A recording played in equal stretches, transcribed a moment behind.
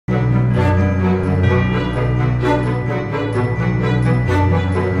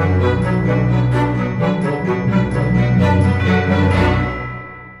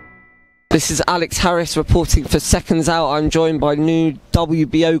This is Alex Harris reporting for Seconds Out. I'm joined by new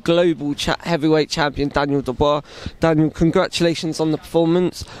WBO Global Heavyweight Champion Daniel Dubois. Daniel, congratulations on the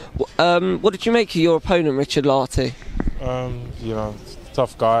performance. What did you make of your opponent, Richard Lartey? You know,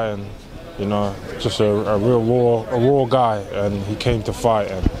 tough guy, and you know, just a real raw guy, and he came to fight,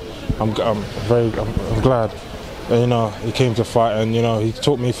 and I'm glad. You know, he came to fight, and you know, he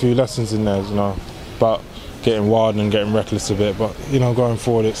taught me a few lessons in there. You know, about getting wild and getting reckless a bit, but you know, going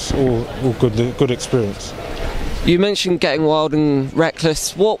forward, it's all good experience. You mentioned getting wild and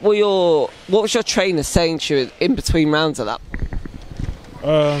reckless. What was your trainer saying to you in between rounds of that?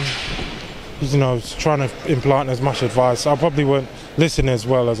 You know, trying to implant as much advice. I probably weren't listening as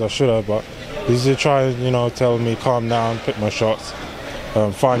well as I should have, but he's trying, you know, tell me calm down, pick my shots,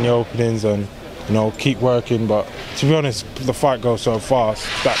 find the openings, and you know, keep working. But to be honest, the fight goes so fast.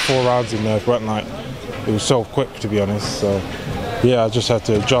 That 4 rounds in there went like, it was so quick, to be honest. So yeah, I just had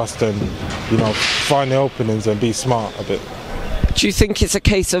to adjust and, you know, find the openings and be smart a bit. Do you think it's a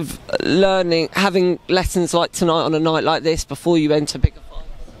case of learning, having lessons like tonight on a night like this before you enter bigger fights?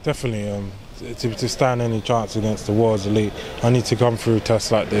 Definitely. To stand any chance against the world's elite, I need to come through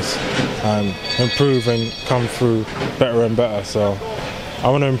tests like this and improve and come through better and better. So I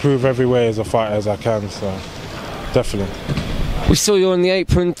want to improve every way as a fighter as I can. So definitely. We saw you on the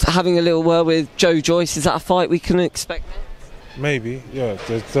apron having a little word with Joyce. Is that a fight we can expect? Maybe, yeah.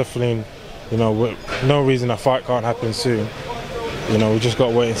 There's definitely, you know, no reason a fight can't happen soon. You know, we just got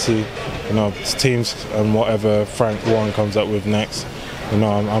to wait and see, you know, teams and whatever Frank Warren comes up with next. You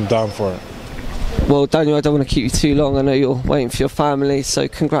know, I'm down for it. Well, Daniel, I don't want to keep you too long. I know you're waiting for your family, so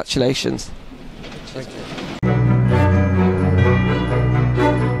congratulations.